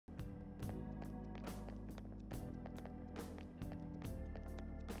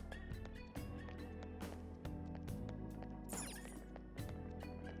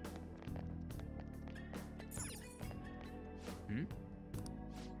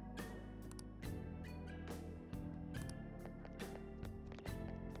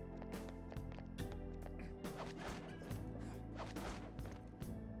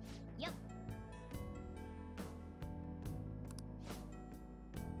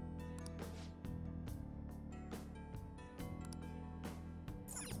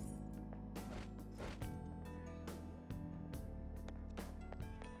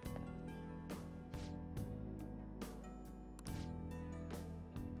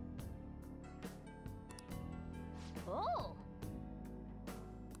Oh!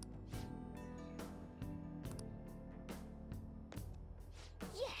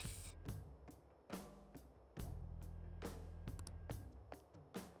 Yes!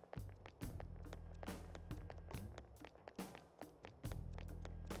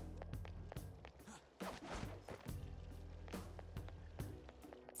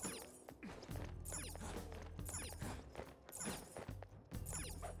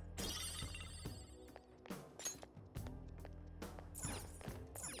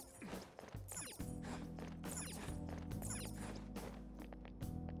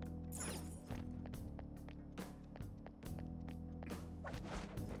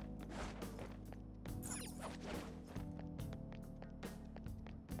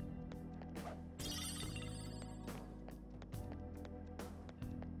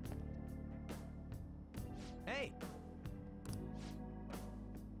 Hey!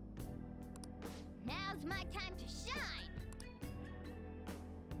 Now's my time to shine!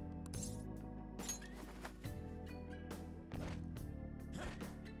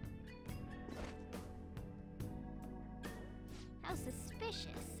 How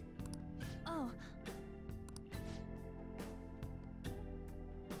suspicious. Oh,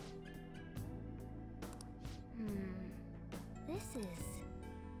 This is...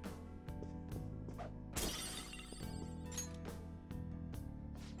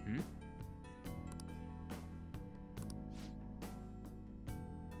 Hmm?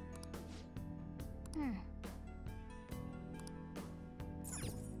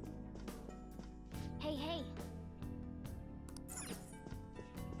 Hey, hey!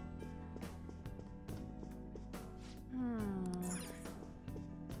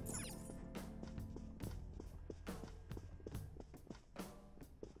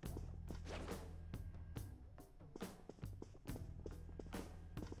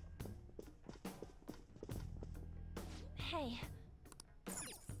 hey.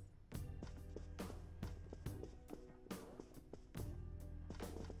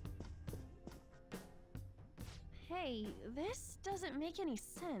 Hey, this doesn't make any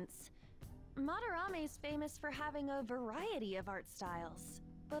sense. Madarame's famous for having a variety of art styles,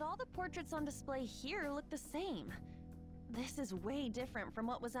 but all the portraits on display here look the same. This is way different from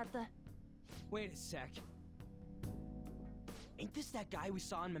what was at the... Wait a sec. Ain't this that guy we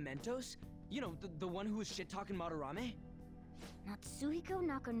saw in Mementos? You know, the one who was shit-talking Madarame? Natsuhiko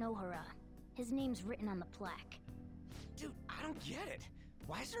Nakanohara. His name's written on the plaque. Dude, I don't get it.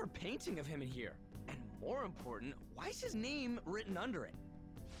 Why is there a painting of him in here? And more important, why is his name written under it?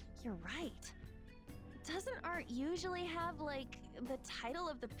 You're right. Doesn't art usually have, like, the title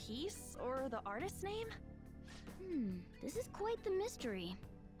of the piece or the artist's name? This is quite the mystery.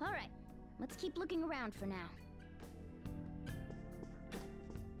 All right, let's keep looking around for now.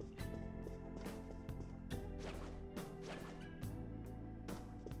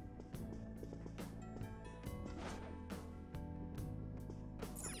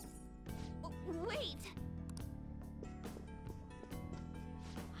 Wait!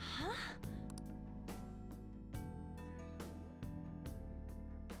 Huh?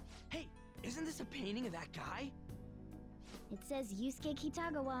 Hey, isn't this a painting of that guy? It says Yusuke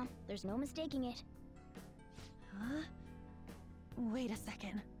Kitagawa. There's no mistaking it. Huh? Wait a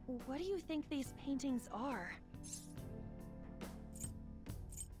second. What do you think these paintings are?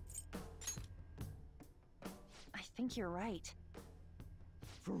 I think you're right.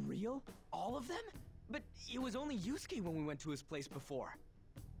 For real? All of them? But it was only Yusuke when we went to his place before.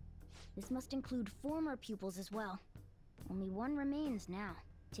 This must include former pupils as well. Only one remains now.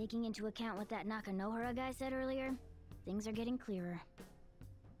 Taking into account what that Nakanohara guy said earlier, things are getting clearer.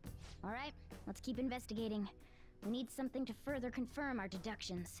 All right, let's keep investigating. We need something to further confirm our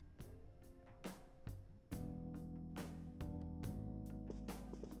deductions.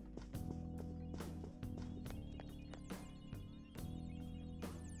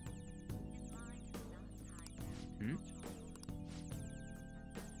 Hmm?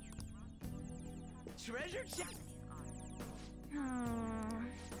 Treasure chest!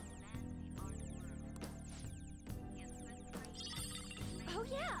 Oh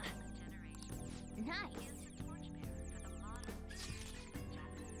yeah! Nice!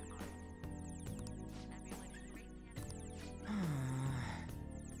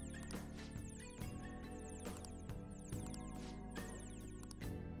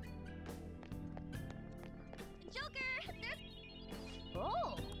 Joker! There's...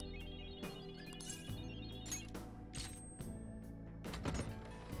 Oh!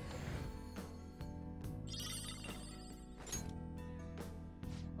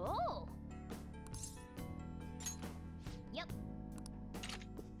 Oh! Yep.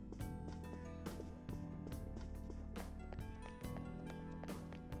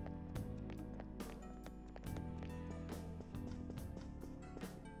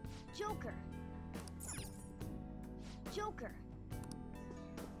 Joker! Joker!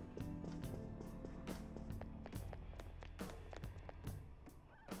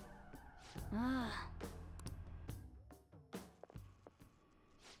 Ah.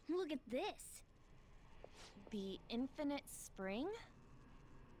 Look at this! The Infinite Spring?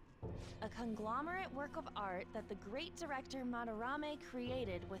 A conglomerate work of art that the great director Madarame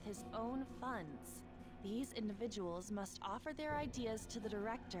created with his own funds. These individuals must offer their ideas to the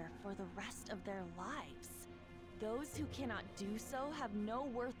director for the rest of their lives. Those who cannot do so have no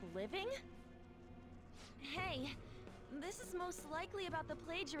worth living? Hey, this is most likely about the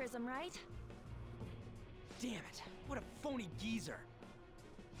plagiarism, right? Damn it! What a phony geezer!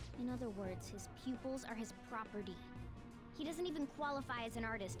 In other words, his pupils are his property. He doesn't even qualify as an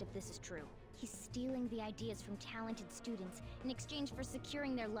artist if this is true. He's stealing the ideas from talented students in exchange for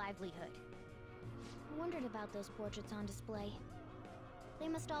securing their livelihood. I wondered about those portraits on display. They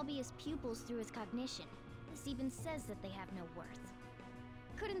must all be his pupils through his cognition. This even says that they have no worth.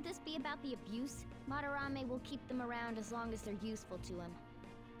 Couldn't this be about the abuse? Madarame will keep them around as long as they're useful to him.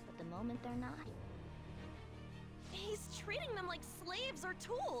 But the moment they're not... He's treating them like slaves or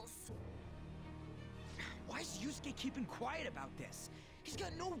tools! Why is Yusuke keeping quiet about this? He's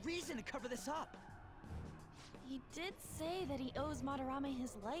got no reason to cover this up. He did say that he owes Madarame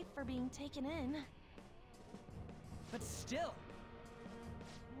his life for being taken in. But still...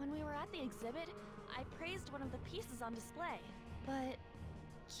 When we were at the exhibit, I praised one of the pieces on display. But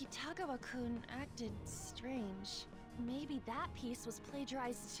Kitagawa-kun acted strange. Maybe that piece was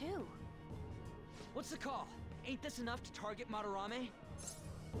plagiarized too. What's the call? Ain't this enough to target Madarame?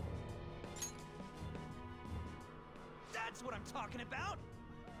 That's what I'm talking about!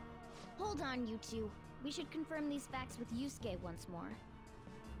 Hold on, you two. We should confirm these facts with Yusuke once more.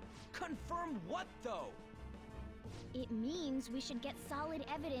 Confirm what, though? It means we should get solid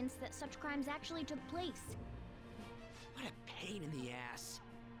evidence that such crimes actually took place. What a pain in the ass.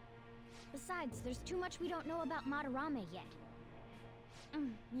 Besides, there's too much we don't know about Madarame yet.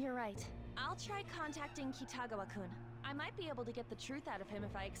 You're right. I'll try contacting Kitagawa-kun. I might be able to get the truth out of him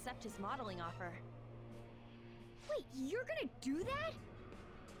if I accept his modeling offer. Wait, you're gonna do that?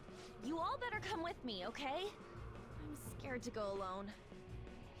 You all better come with me, okay? I'm scared to go alone.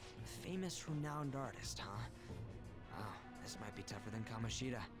 Famous, renowned artist, huh? Oh, this might be tougher than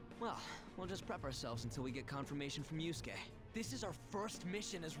Kamoshida. Well, we'll just prep ourselves until we get confirmation from Yusuke. This is our first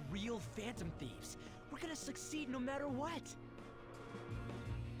mission as real Phantom Thieves. We're gonna succeed no matter what.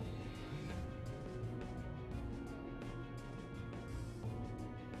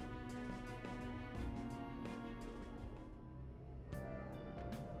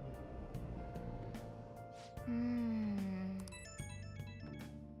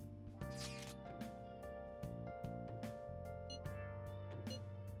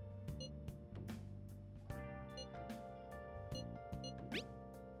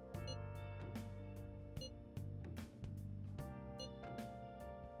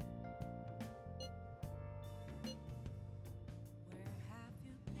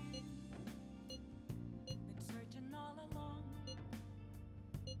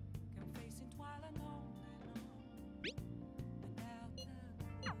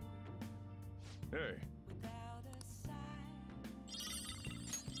 Hey.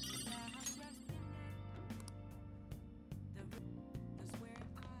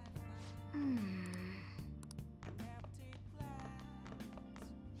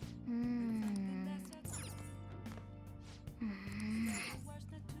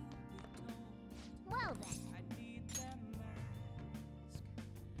 Well then.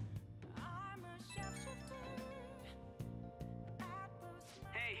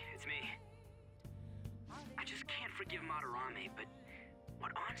 Hey, it's me. I just can't forgive Madarame, but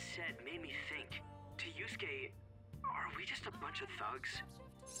what An said made me think. To Yusuke, are we just a bunch of thugs?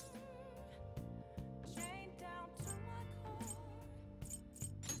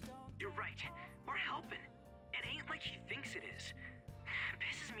 You're right. We're helping. It ain't like he thinks it is.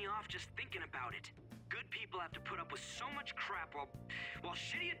 Pisses me off just thinking about it. Good people have to put up with so much crap while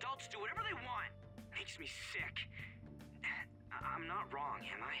shitty adults do whatever they want. Makes me sick. I'm not wrong,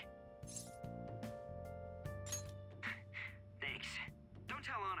 am I? Thanks. Don't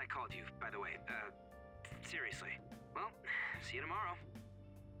tell An I called you, by the way. Seriously. Well, see you tomorrow.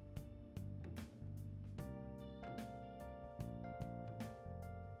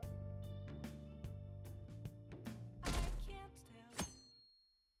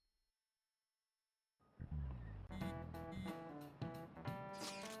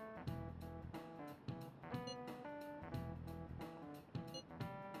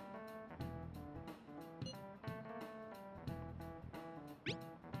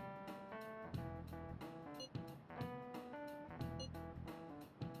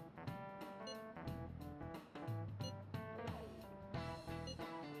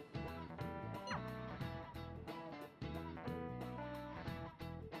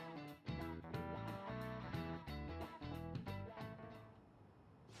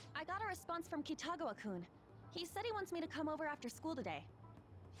 I got a response from Kitagawa-kun. He said he wants me to come over after school today.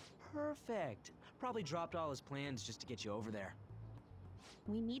 Perfect. Probably dropped all his plans just to get you over there.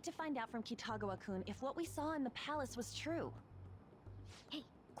 We need to find out from Kitagawa-kun if what we saw in the palace was true. Hey,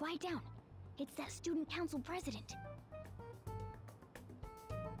 quiet down. It's that student council president.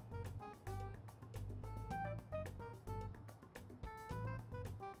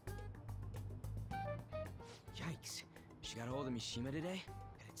 Yikes. She got a hold of Mishima today?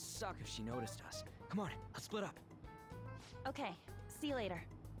 It'd suck if she noticed us. Come on, let's split up. Okay, see you later.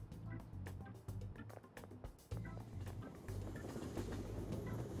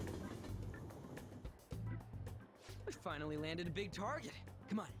 We finally landed a big target.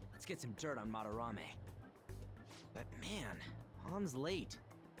 Come on, let's get some dirt on Madarame. But man, Han's late.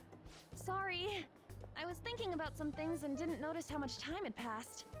 Sorry. I was thinking about some things and didn't notice how much time had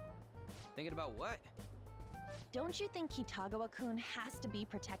passed. Thinking about what? Don't you think Kitagawa-kun has to be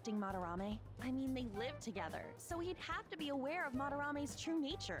protecting Madarame? I mean, they live together, so he'd have to be aware of Madarame's true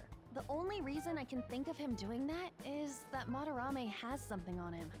nature. The only reason I can think of him doing that is that Madarame has something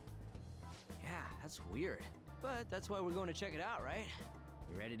on him. Yeah, that's weird. But that's why we're going to check it out, right?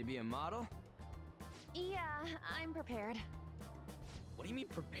 You ready to be a model? Yeah, I'm prepared. What do you mean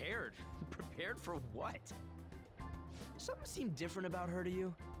prepared? Prepared for what? Something seemed different about her to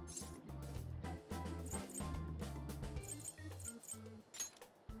you?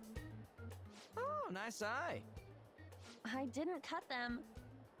 Oh, nice eye. I didn't cut them.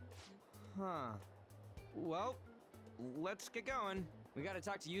 Huh. Well, let's get going. We gotta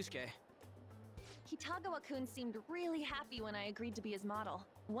talk to Yusuke. Kitagawa-kun seemed really happy when I agreed to be his model.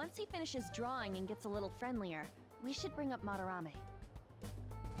 Once he finishes drawing and gets a little friendlier, we should bring up Madarame.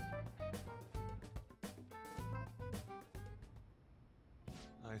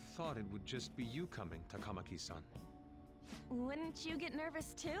 I thought it would just be you coming, Takamaki-san. Wouldn't you get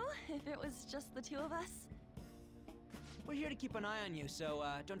nervous too, if it was just the two of us? We're here to keep an eye on you, so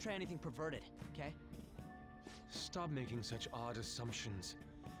don't try anything perverted, okay? Stop making such odd assumptions.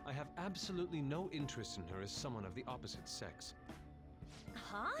 I have absolutely no interest in her as someone of the opposite sex.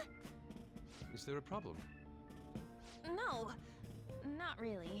 Huh? Is there a problem? No, not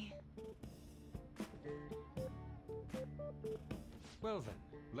really. Well then,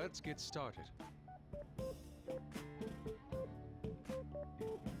 let's get started.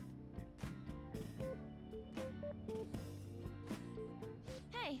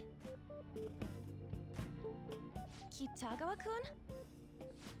 Hey! Kitagawa-kun?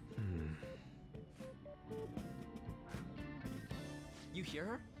 You hear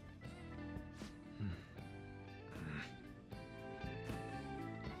her?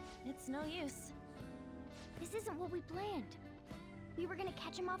 It's no use. This isn't what we planned. We were gonna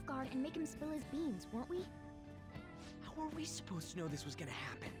catch him off guard and make him spill his beans, weren't we? How were we supposed to know this was gonna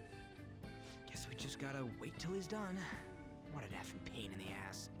happen? Guess we just gotta wait till he's done. What an effing pain in the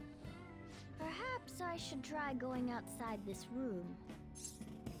ass. Perhaps I should try going outside this room.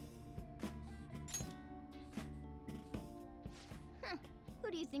 Who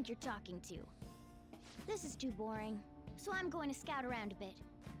do you think you're talking to? This is too boring, so I'm going to scout around a bit.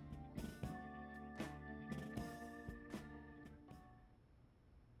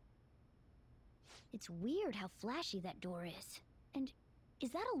 It's weird how flashy that door is. And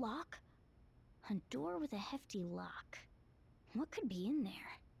is that a lock? A door with a hefty lock. What could be in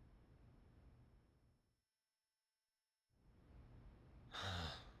there?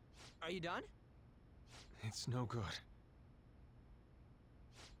 Are you done? It's no good.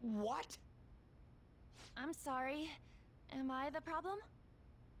 What? I'm sorry. Am I the problem?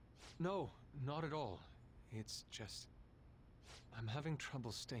 No, not at all. It's just... I'm having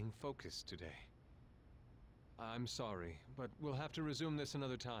trouble staying focused today. I'm sorry, but we'll have to resume this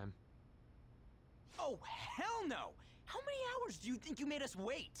another time. Oh, hell no! How many hours do you think you made us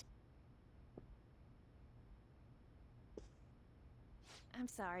wait? I'm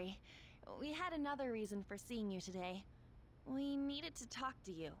sorry. We had another reason for seeing you today. We needed to talk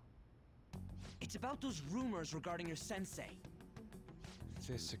to you. It's about those rumors regarding your sensei.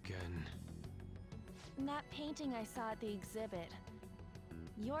 This again. That painting I saw at the exhibit.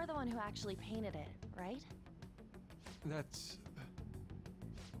 You're the one who actually painted it, right? That's...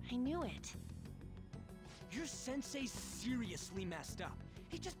 I knew it. Your sensei's seriously messed up.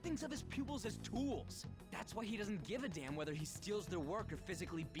 He just thinks of his pupils as tools. That's why he doesn't give a damn whether he steals their work or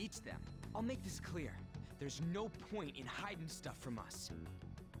physically beats them. I'll make this clear. There's no point in hiding stuff from us.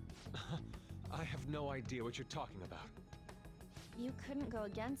 I have no idea what you're talking about. You couldn't go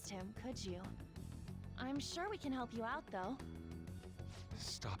against him, could you? I'm sure we can help you out, though.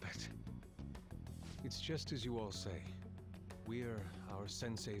 Stop it. It's just as you all say. We're our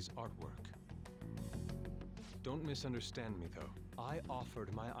sensei's artwork. Don't misunderstand me, though. I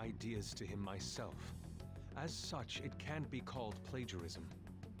offered my ideas to him myself. As such, it can't be called plagiarism.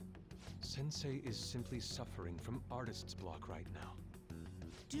 Sensei is simply suffering from artist's block right now.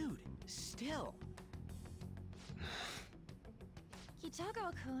 Dude, still.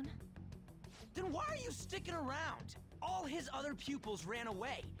 Kitagawa-kun. Then why are you sticking around? All his other pupils ran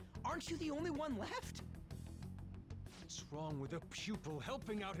away. Aren't you the only one left? What's wrong with a pupil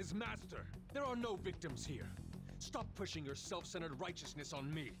helping out his master? There are no victims here. Stop pushing your self-centered righteousness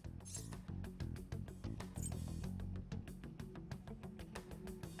on me.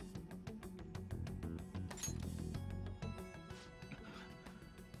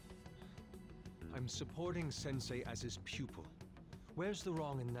 I'm supporting Sensei as his pupil. Where's the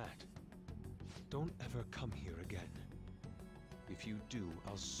wrong in that? Don't ever come here again. If you do,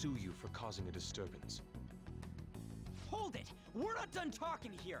 I'll sue you for causing a disturbance. Hold it! We're not done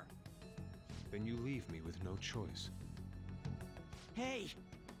talking here! Then you leave me with no choice. Hey!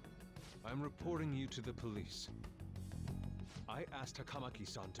 I'm reporting you to the police. I asked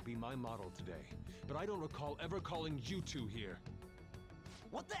Takamaki-san to be my model today, but I don't recall ever calling you two here.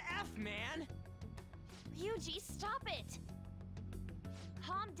 What the F, man? Ryuji, stop it!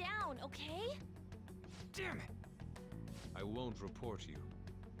 Calm down, okay? Damn it! I won't report you,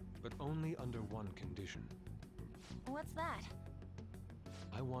 but only under one condition. What's that?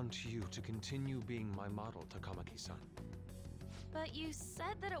 I want you to continue being my model, Takamaki-san. But you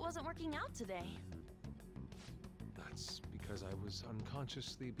said that it wasn't working out today. That's because I was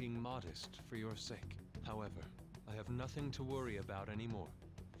unconsciously being modest for your sake. However, I have nothing to worry about anymore.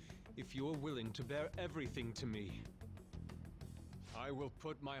 If you're willing to bear everything to me, I will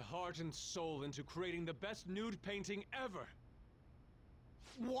put my heart and soul into creating the best nude painting ever!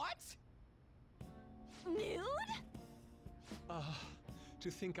 What? Nude? To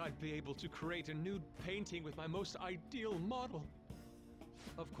think I'd be able to create a nude painting with my most ideal model.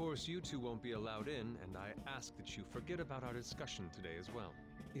 Of course, you two won't be allowed in, and I ask that you forget about our discussion today as well.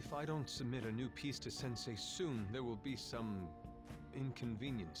 If I don't submit a new piece to Sensei soon, there will be some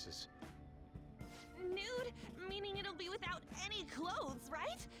inconveniences. Nude? Meaning it'll be without any clothes,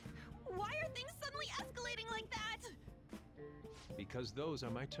 right? Why are things suddenly escalating like that? Because those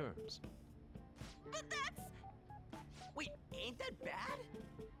are my terms. But that's... Wait, ain't that bad?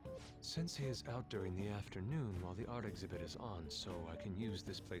 Sensei is out during the afternoon while the art exhibit is on, so I can use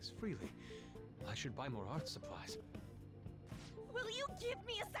this place freely. I should buy more art supplies. Will you give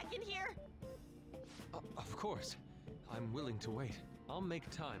me a second here? Of course. I'm willing to wait. I'll make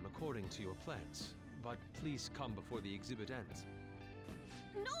time according to your plans, but please come before the exhibit ends.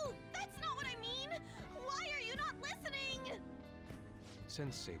 No, that's not what I mean! Why are you not listening?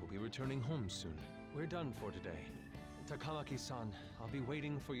 Sensei will be returning home soon. We're done for today. Takamaki-san, I'll be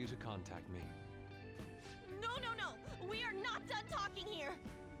waiting for you to contact me. No, no, no! We are not done talking here!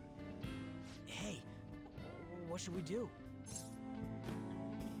 Hey, what should we do?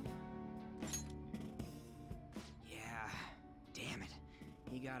 Yeah, damn it.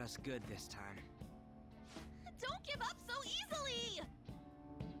 He got us good this time. Don't give up so easily!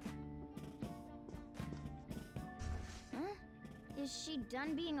 Huh? Is she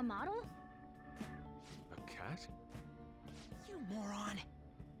done being a model? A cat? You moron.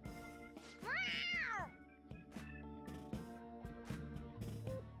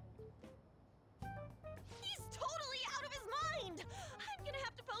 He's totally out of his mind! I'm gonna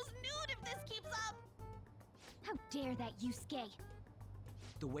have to pose nude if this keeps up! How dare that, Yusuke?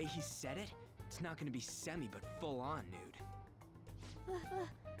 The way he said it, it's not gonna be semi, but full-on nude.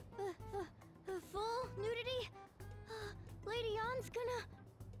 Full nudity? Lady Ann's gonna...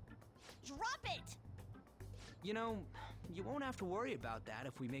 Drop it! You know, you won't have to worry about that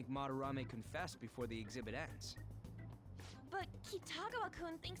if we make Madarame confess before the exhibit ends. But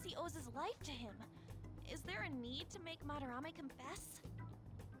Kitagawa-kun thinks he owes his life to him. Is there a need to make Madarame confess?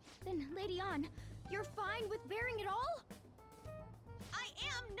 Then, Lady Ann, you're fine with bearing it all? I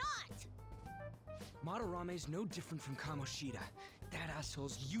am not! Madarame's no different from Kamoshida. That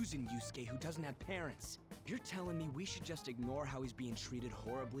asshole's using Yusuke who doesn't have parents. You're telling me we should just ignore how he's being treated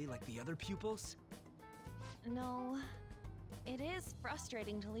horribly like the other pupils? No. It is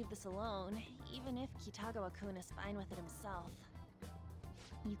frustrating to leave this alone, even if Kitagawa-kun is fine with it himself.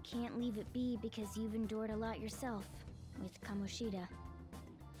 You can't leave it be because you've endured a lot yourself, with Kamoshida.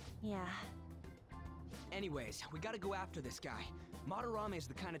 Yeah. Anyways, we gotta go after this guy. Madarame is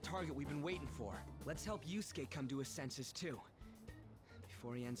the kind of target we've been waiting for. Let's help Yusuke come to his senses too.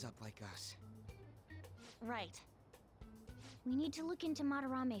 Before he ends up like us. Right. We need to look into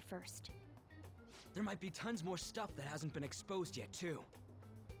Madarame first. There might be tons more stuff that hasn't been exposed yet, too.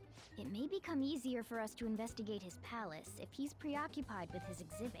 It may become easier for us to investigate his palace if he's preoccupied with his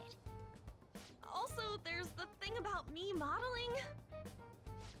exhibit. Also, there's the thing about me modeling.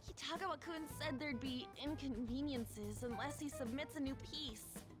 Kitagawa-kun said there'd be inconveniences unless he submits a new piece.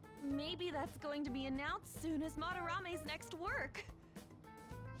 Maybe that's going to be announced soon as Madarame's next work.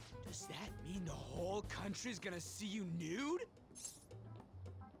 Does that mean the whole country's gonna see you nude?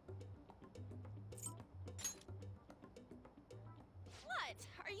 What?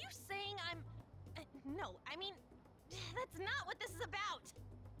 Are you saying I'm... no, I mean, that's not what this is about!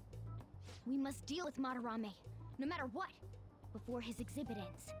 We must deal with Madarame, no matter what, before his exhibit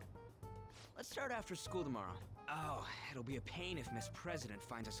ends. Let's start after school tomorrow. Oh, it'll be a pain if Miss President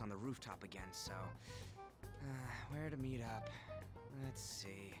finds us on the rooftop again, so... where to meet up? Let's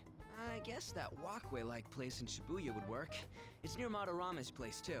see... I guess that walkway-like place in Shibuya would work. It's near Madarame's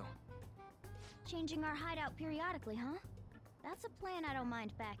place, too. Changing our hideout periodically, huh? That's a plan I don't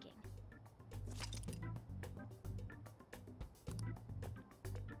mind backing.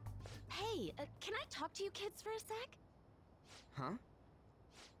 Hey, can I talk to you kids for a sec? Huh?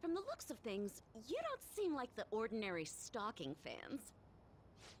 From the looks of things, you don't seem like the ordinary stalking fans.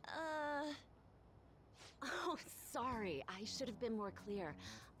 Oh, sorry. I should have been more clear.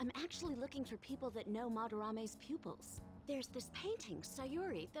 I'm actually looking for people that know Madarame's pupils. There's this painting,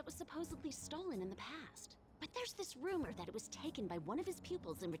 Sayuri, that was supposedly stolen in the past. But there's this rumor that it was taken by one of his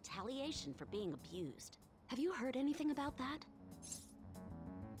pupils in retaliation for being abused. Have you heard anything about that?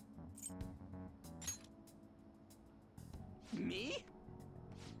 Me?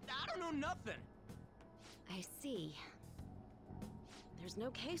 I don't know nothing! I see. There's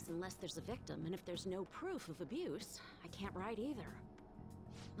no case unless there's a victim, and if there's no proof of abuse, I can't write either.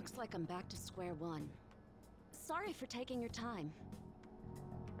 Looks like I'm back to square one. Sorry for taking your time.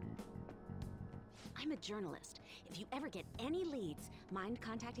 I'm a journalist. If you ever get any leads, mind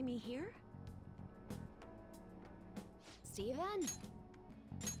contacting me here? See you then.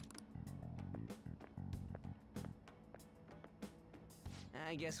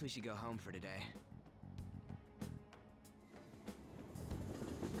 I guess we should go home for today.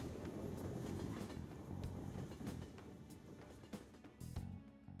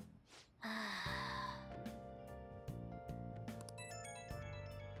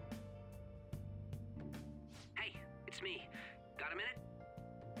 Hey, it's me. Got a minute?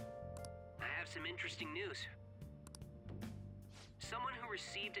 I have some interesting news. Someone who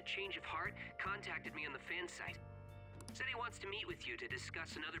received a change of heart contacted me on the fan site. Said he wants to meet with you to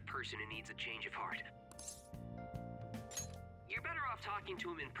discuss another person who needs a change of heart. You're better off talking to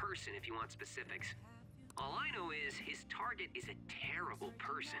him in person if you want specifics. All I know is his target is a terrible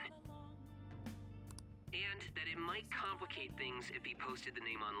person. And that it might complicate things if he posted the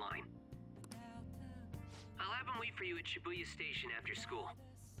name online. I'll have him wait for you at Shibuya Station after school.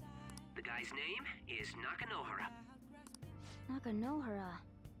 The guy's name is Nakanohara. Nakanohara.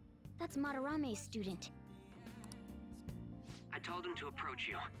 That's Madarame's student. I told him to approach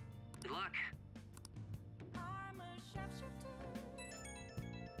you. Good luck.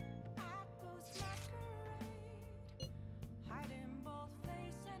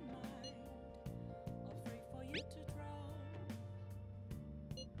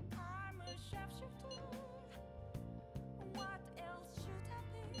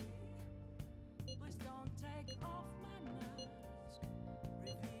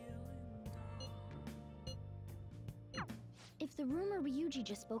 If the rumor Ryuji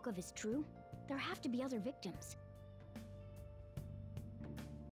just spoke of is true, there have to be other victims.